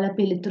 ඔයාලා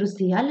පිළිතුරු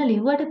සියල්ල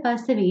ලිව්වට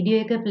පස්සේ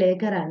වීඩියෝ එක ප්ලේ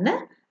කරන්න.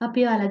 අපි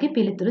ඔයාලගේ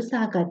පිළිතුරු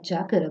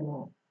සාකච්ඡා කරමු.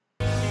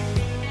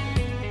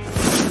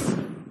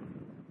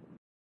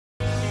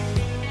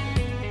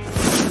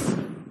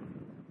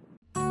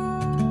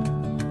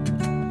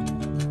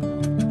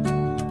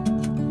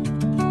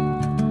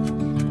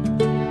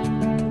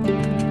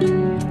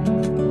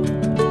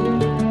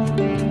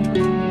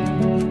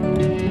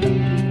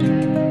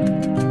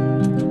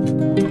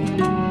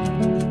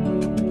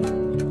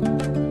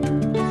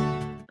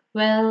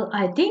 Well,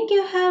 I think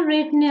you have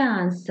written your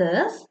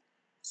answers.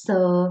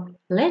 So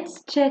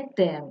let's check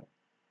them.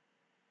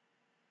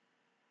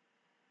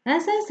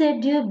 As I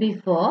said you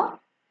before,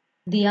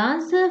 the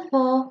answer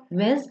for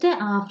Wednesday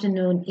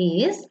afternoon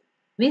is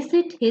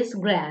visit his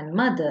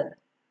grandmother.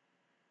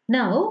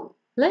 Now,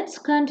 let's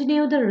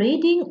continue the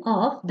reading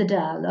of the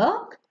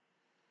dialogue.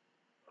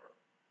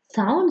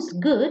 Sounds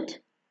good.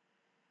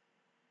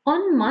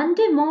 On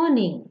Monday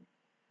morning,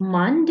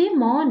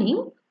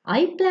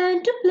 I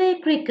plan to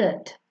play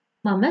cricket.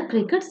 මම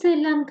cricket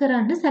සෙල්ලම්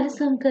කරන්න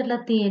සැලසුම් කරලා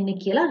තියෙන්නේ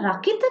කියලා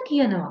රකිත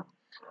කියනවා.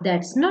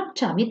 That's not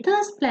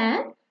Chamita's plan,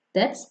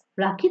 that's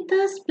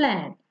Rakita's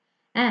plan.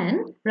 And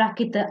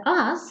Rakita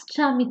asked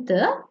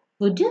Chamita,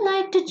 would you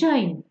like to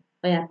join?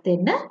 ඔයත්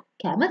එන්න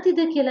කැමතිද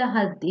කියලා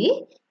අහද්දී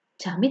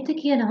Chamita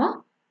කියනවා,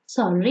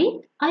 sorry,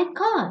 I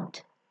can't.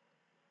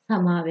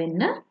 සමා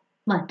වෙන්න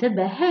මට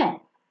බැහැ.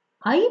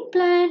 I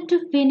plan to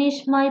finish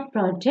my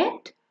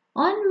project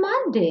on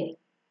Monday.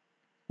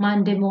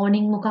 Monday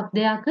morning මොකක්ද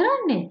එයා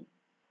කරන්නේ?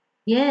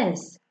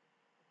 Yes,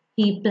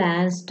 he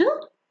plans to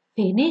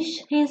finish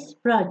his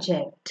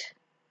project.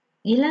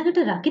 ඊළඟට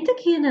රකිත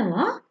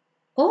කියනවා,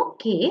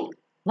 okay,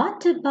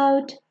 what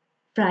about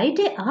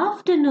Friday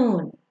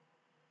afternoon?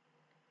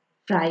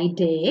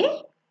 Friday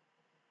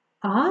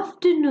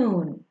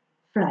afternoon.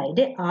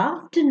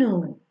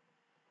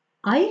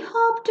 I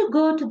hope to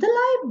go to the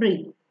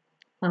library.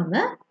 මම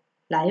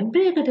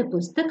library එකට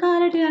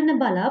පුස්තකාලයට යන්න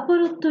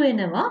බලාපොරොත්තු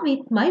වෙනවා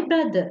with my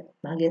brother.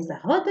 මගේ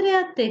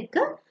සහෝදරයාත් එක්ක.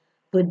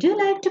 Would you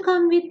like to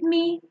come with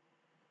me?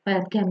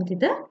 ඔයත්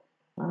කැමතිද?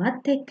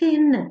 මාත් එක්ක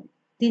එන්න.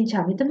 ඉතින්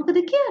චමිත මොකද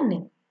කියන්නේ?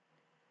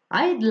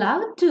 I'd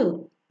love to.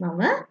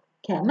 මම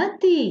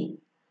කැමතියි.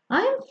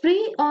 I'm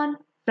free on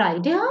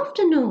Friday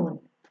afternoon.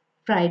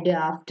 Friday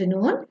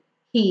afternoon,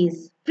 he is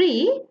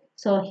free,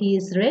 so he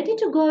is ready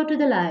to go to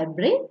the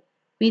library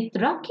with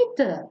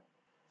Rakita.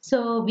 So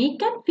we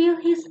can fill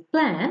his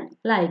plan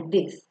like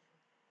this.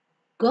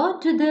 Go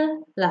to the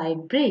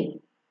library.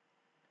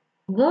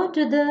 Go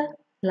to the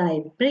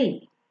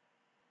library.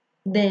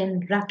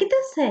 Then Rakita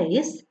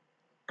says,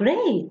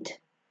 great.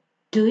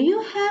 Do you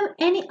have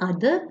any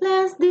other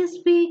plans this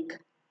week?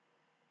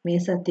 මේ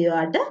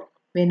සතියට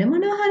වෙන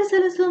මොනවා හරි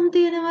සැලසුම්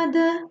තියෙනවද?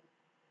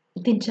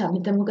 ඉතින්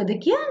චමිත මොකද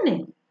කියන්නේ?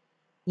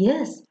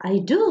 Yes, I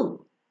do.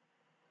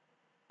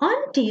 On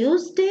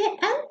Tuesday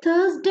and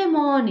Thursday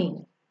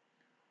morning.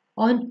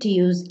 On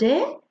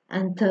Tuesday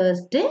and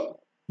Thursday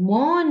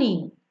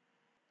morning.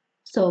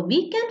 So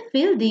we can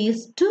fill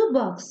these two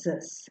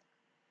boxes.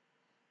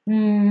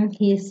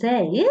 He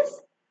says,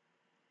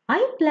 I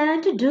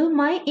plan to do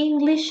my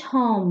English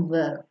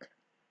homework.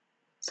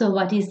 So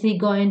what is he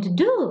going to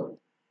do?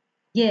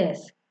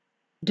 Yes,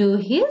 do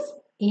his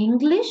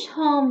English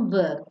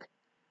homework.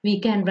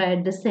 We can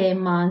write the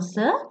same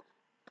answer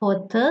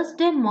for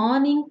Thursday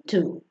morning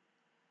too.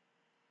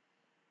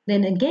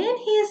 Then again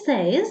he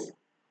says,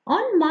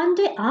 on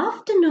Monday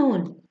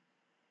afternoon.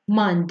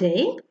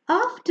 Monday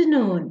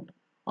afternoon.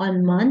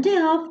 On Monday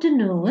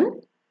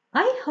afternoon,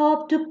 I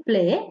hope to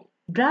play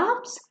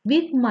drafts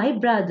with my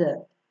brother.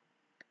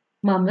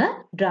 මම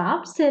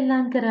drafts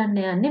සෙල්ලම් කරන්න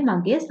යන්නේ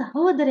මගේ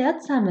සහෝදරයාත්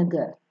සමග.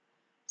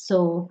 So,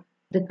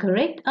 the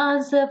correct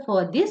answer for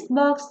this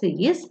box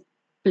is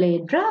play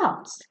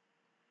drafts.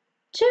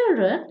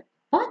 Children,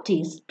 what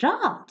is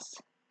drafts?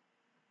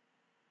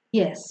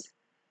 Yes,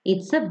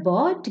 it's a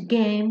board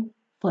game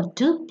for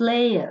 2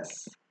 players.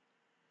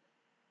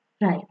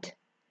 Right.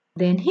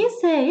 Then he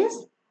says,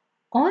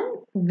 on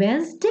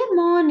Wednesday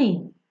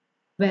morning.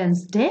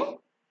 Wednesday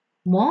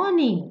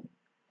morning.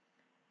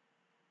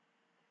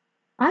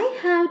 I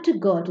have to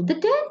go to the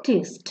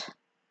dentist.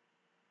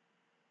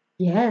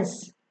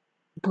 Yes,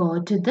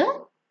 go to the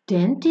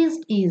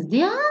dentist is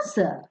the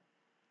answer.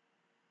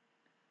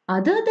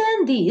 Other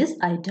than this,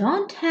 I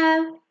don't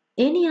have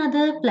any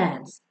other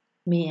plans.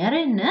 මේ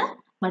අරෙන්න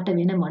මට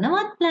වෙන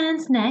මොනවත්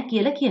plans නැහැ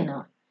කියලා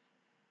කියනවා.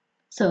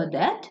 So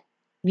that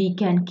we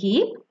can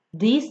keep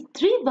these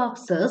 3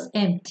 boxes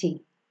empty.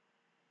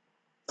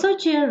 So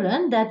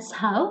children, that's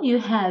how you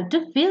have to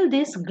fill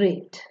this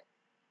grid.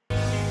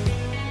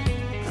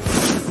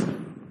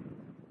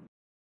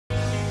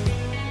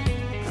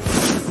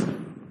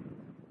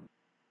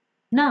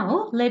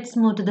 Now let's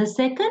move to the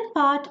second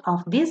part of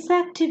this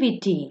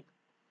activity.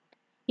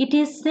 It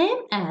is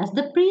same as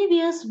the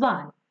previous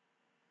one.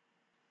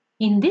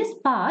 In this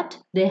part,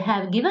 they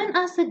have given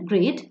us a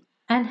grid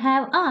and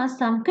have asked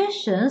some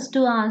questions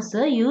to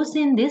answer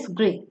using this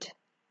grid.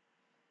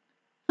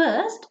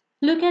 First,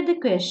 look at the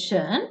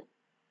question.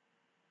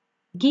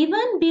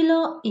 Given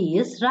below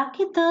is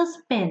Rakita's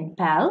pen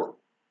pal,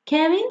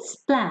 Kevin's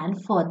plan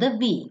for the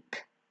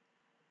week.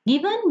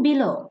 Given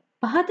below,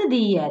 පහත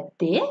දී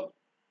ඇත්තේ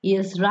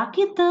is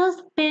Rakita's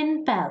pen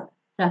pal.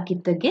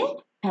 රකිතගේ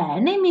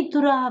පෑනේ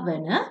මිතුරා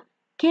වන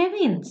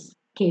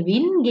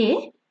කෙවින්ගේ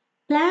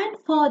plan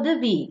for the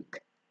week.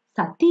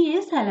 සතියේ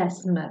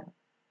සැලැස්ම.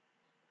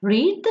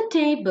 Read the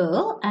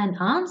table and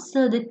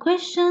answer the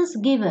questions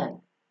given.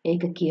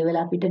 ඒක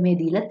කියවලා අපිට මේ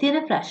දීලා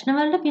තියෙන ප්‍රශ්න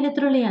වලට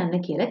පිළිතුරු ලියන්න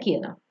කියලා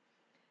කියනවා.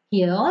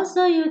 Here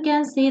also you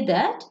can see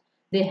that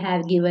They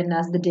have given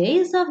us the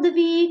days of the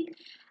week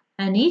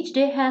and each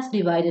day has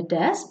divided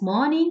as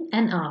morning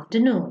and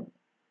afternoon.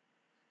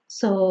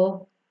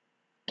 So,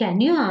 can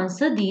you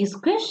answer these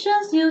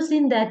questions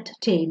using that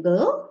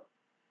table?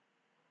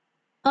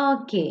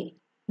 Okay,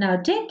 now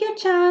take your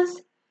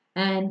chance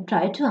and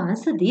try to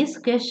answer these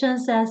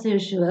questions as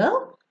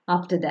usual.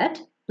 After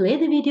that, play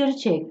the video to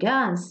check your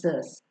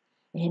answers.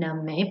 එහෙනම්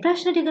මේ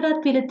ප්‍රශ්න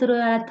ටිකටත් පිළිතුරු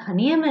ඔයාලා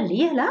තනියම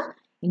ලියලා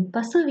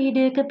ඉන්පසු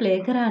video එක play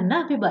කරන්න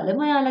අපි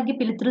බලමු ඔයාලගේ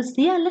පිළිතුරු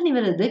සියල්ල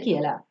නිවැරදිද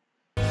කියලා.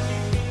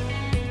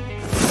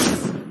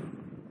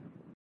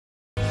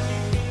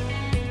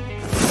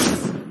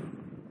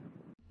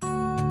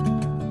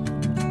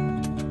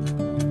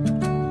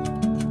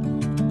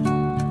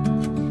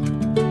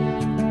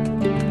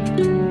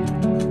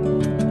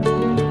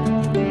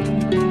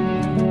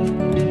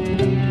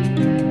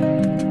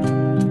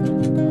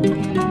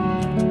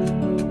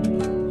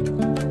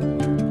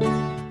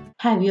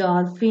 Have you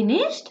all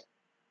finished?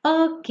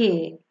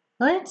 Okay,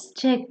 let's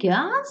check your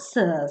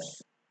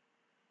answers.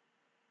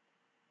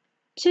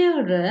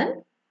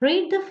 Children,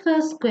 read the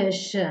first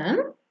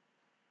question.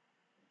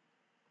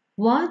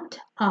 What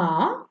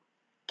are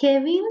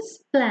Kevin's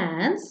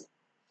plans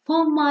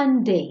for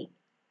Monday?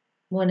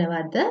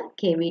 මොනවද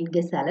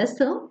කෙවින්ගේ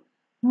සැලසුම්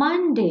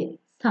Monday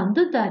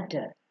සඳුදාට?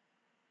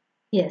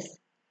 Yes,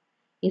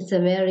 it's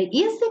a very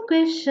easy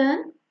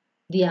question.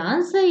 The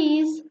answer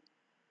is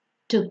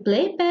to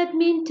play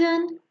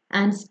badminton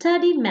and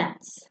study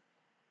maths.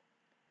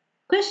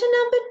 Question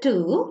number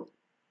 2.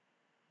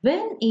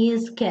 When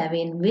is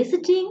Kevin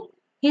visiting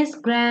his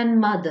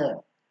grandmother?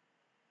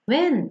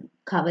 When?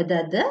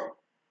 කවදද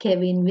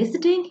Kevin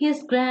visiting his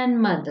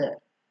grandmother?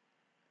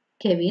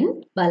 Kevin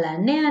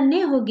බලන්න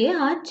යන්නේ ඔහුගේ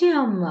ආච්චි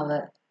අම්මව.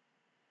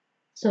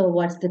 So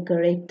what's the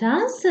correct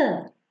answer?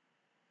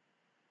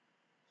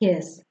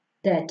 Yes,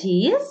 that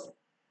is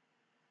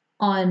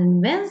on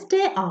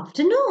Wednesday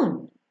afternoon.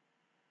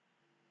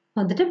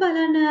 හොඳට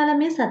බලන්න ඔයාලා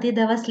මේ සතිය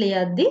දවස්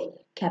ලියද්දි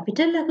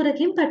කැපිටල්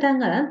අකුරකින් පටන්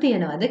ගන්න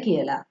තියනවද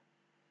කියලා.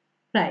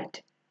 Right.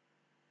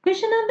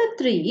 Question number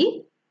 3.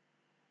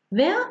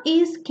 Where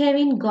is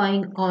Kevin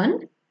going on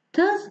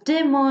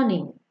Thursday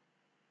morning?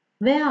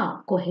 Where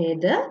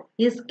කොහෙද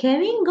is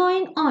Kevin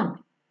going on?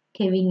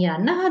 Kevin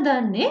යන්න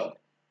හදන්නේ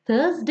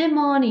Thursday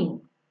morning.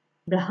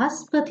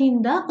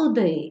 බ්‍රහස්පතින්දා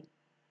උදේ.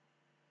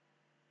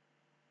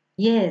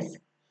 Yes,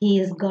 he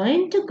is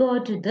going to go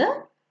to the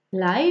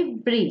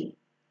library.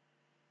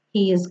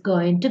 He is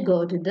going to go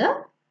to the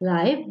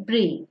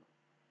library.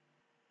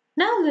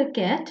 Now look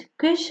at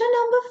question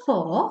number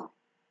 4.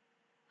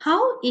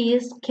 How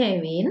is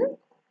Kevin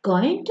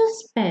going to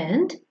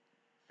spend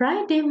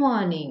Friday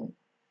morning?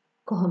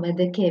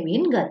 කොහොමද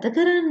Kevin ගත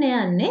කරන්න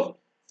යන්නේ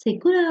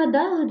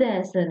සිකුරාදා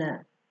උදෑසන?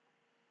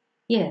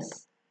 Yes,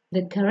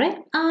 the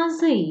correct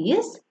answer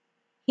is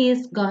he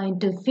is going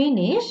to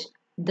finish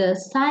the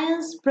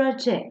science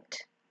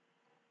project.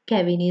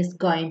 Kevin is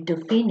going to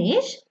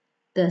finish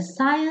the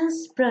science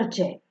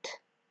project.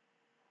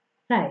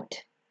 Right.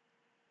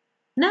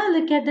 Now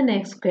look at the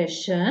next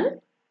question.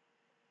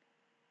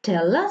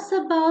 Tell us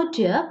about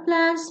your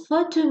plans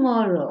for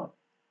tomorrow.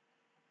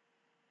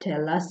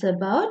 Tell us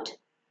about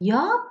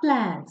your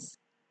plans.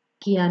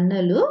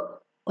 කියන්නලු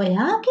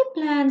ඔයාගේ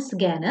plans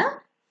ගැන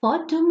for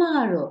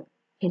tomorrow.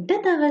 හෙට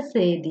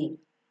දවසේදී.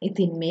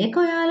 ඉතින් මේක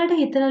ඔයාලට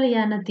හිතලා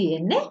ලියන්න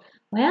තියෙන්නේ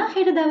ඔයා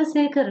හෙට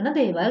දවසේ කරන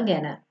දේවල්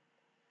ගැන.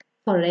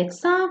 For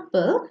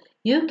example,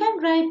 you can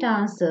write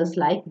answers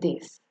like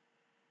this.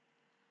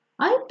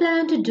 I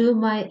plan to do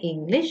my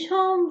English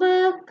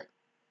homework.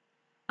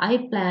 I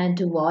plan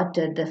to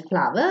water the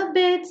flower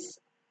beds.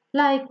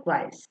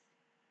 Likewise.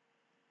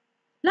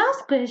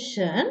 Last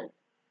question.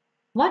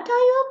 What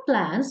are your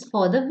plans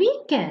for the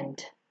weekend?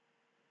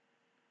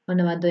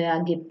 මොනවද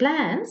ඔයාගේ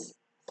plans?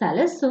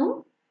 සැලසුම්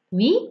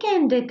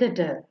weekend එකට.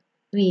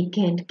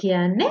 Weekend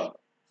කියන්නේ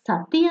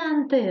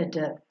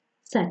සතියාන්තයට.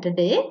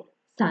 Saturday,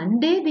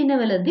 Sunday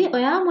දිනවලදී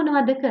ඔයා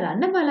මොනවද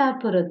කරන්න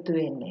බලාපොරොත්තු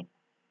වෙන්නේ?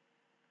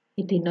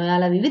 ඉතින්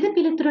ඔයාලා විවිධ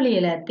පිළිතුරු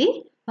ලියලා ඇති.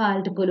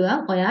 ඔයාලට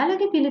පුළුවන්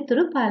ඔයාලගේ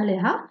පිළිතුරු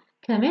පල්ලෙහා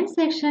comment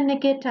section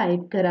එකේ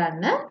type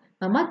කරන්න.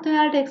 මමත්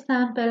ඔයාලට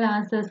example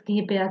answers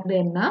කිහිපයක්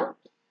දෙන්නම්.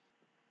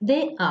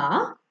 They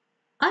are: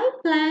 I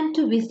plan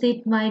to visit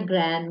my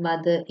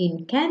grandmother in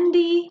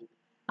Kandy.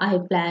 I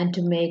plan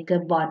to make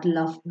a bottle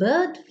of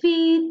bird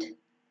feed.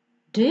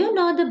 Do you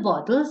know the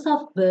bottles of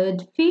bird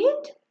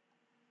feed?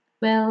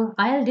 Well,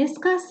 I'll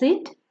discuss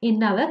it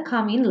in our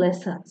coming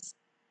lessons.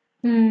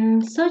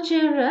 So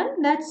children,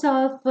 that's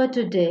all for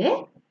today.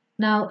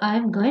 Now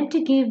I'm going to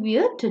give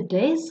you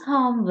today's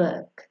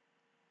homework.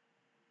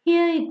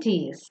 Here it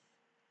is.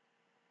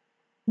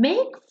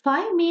 Make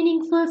 5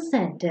 meaningful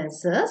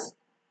sentences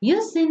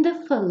using the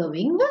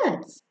following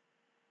words.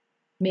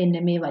 මෙන්න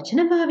මේ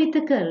වචන භාවිත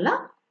කරලා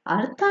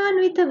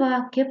අර්ථාන්විත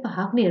වාක්‍ය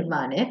 5ක්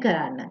නිර්මාණය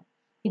කරන්න.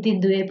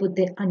 ඉතින් දුවේ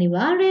පුතේ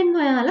අනිවාර්යෙන්ම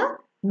ඔයාලා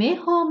මේ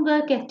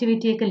homework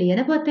activity එක ලියන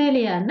පොතේ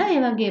ලියන්න. ඒ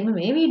වගේම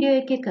මේ වීඩියෝ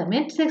එකේ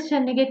comment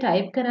section එකේ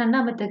type කරන්න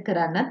අමතක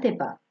කරන්නත්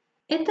එපා.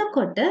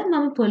 එතකොට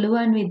මම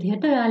පුළුවන්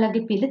විදිහට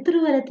ඔයාලගේ පිළිතුරු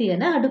වල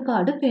තියෙන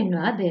අඩුපාඩු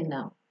පෙන්වා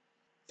දෙන්නම්.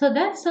 So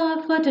that's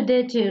all for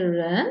today,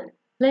 children.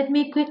 Let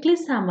me quickly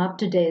sum up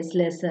today's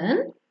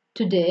lesson.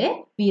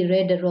 Today we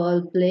read a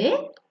role play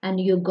and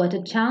you got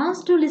a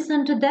chance to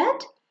listen to that.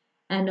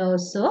 And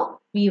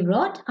also we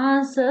wrote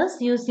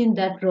answers using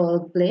that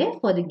role play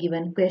for the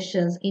given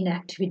questions in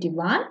activity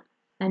 1.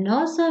 And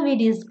also we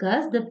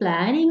discussed the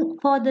planning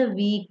for the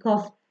week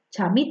of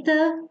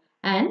Chamita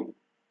and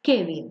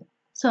Kevin.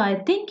 So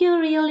I think you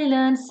really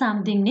learned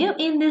something new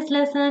in this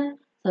lesson.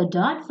 So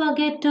don't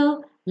forget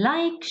to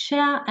like,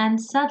 share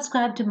and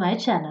subscribe to my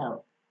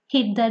channel.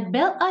 Hit that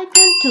bell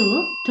icon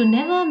too to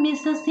never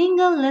miss a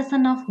single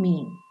lesson of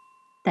me.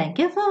 Thank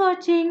you for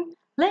watching.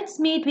 Let's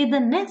meet with the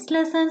next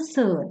lesson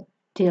soon.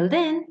 Till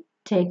then,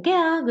 take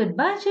care.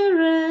 Goodbye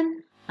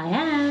children. I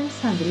am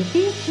Sanduni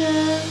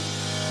teacher.